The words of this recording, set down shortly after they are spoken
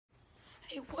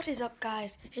Hey, what is up,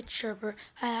 guys? It's Sherbert,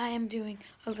 and I am doing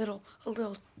a little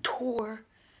tour,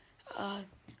 a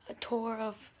tour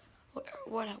of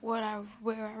where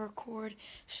I record.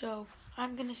 So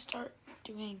I'm gonna start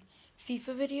doing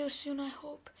FIFA videos soon, I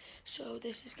hope. So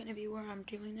this is gonna be where I'm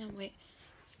doing them. Wait,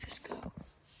 just go.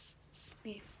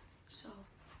 Leave. So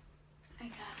I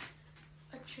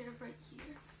got a chair right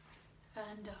here,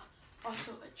 and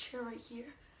also a chair right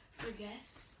here for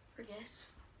guests.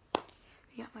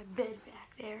 We got my bed back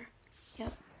there.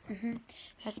 Yep.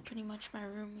 That's pretty much my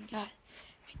room. We got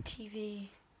my TV,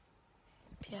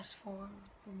 PS4,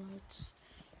 remotes.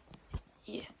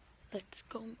 Yeah. Let's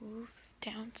go move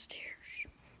downstairs.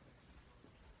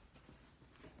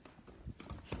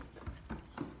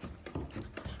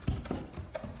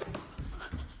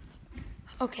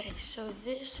 Okay, so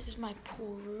this is my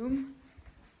pool room.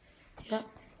 Yep.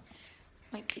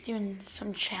 Might be doing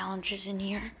some challenges in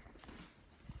here.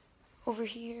 Over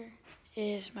here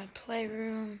is my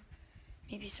playroom.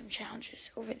 Maybe some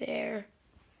challenges over there.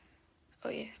 Oh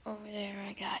yeah, over there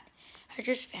I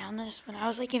just found this when I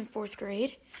was like in 4th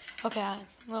grade. Okay, a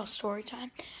little story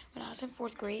time. When I was in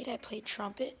 4th grade, I played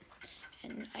trumpet,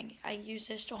 and I used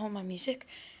this to hold my music.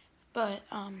 But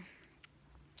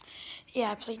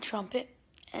yeah, I played trumpet,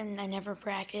 and I never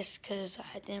practiced because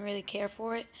I didn't really care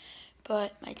for it.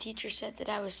 But my teacher said that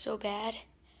I was so bad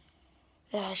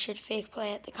that I should fake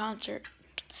play at the concert.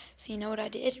 So you know what I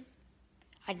did?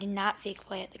 I did not fake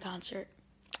play at the concert.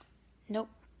 Nope.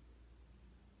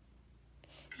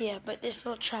 Yeah, but this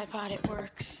little tripod, it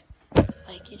works.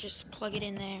 Like, you just plug it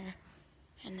in there,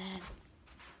 and then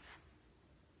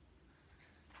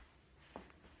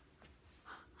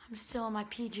I'm still in my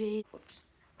PJs. Whoops.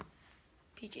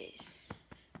 PJs.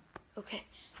 Okay,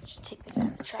 just take this out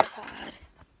of the tripod.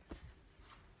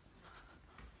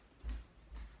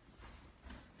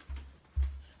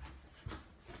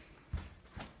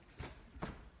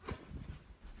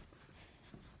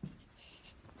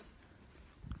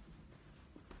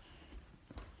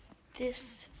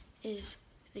 This is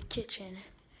the kitchen.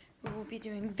 We will be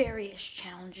doing various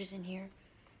challenges in here.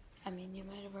 I mean, you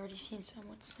might have already seen some.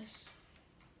 What's this?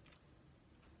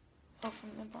 Oh,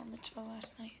 from the bar mitzvah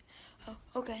last night. Oh,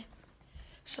 okay.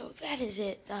 So that is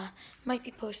it. Might be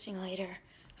posting later.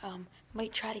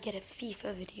 Might try to get a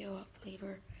FIFA video up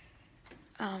later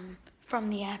from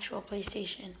the actual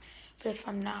PlayStation. But if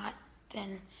I'm not,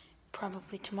 then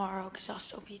probably tomorrow, because I'll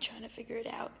still be trying to figure it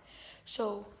out.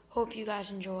 So hope you guys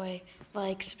enjoy.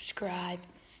 Like, subscribe.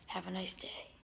 Have a nice day.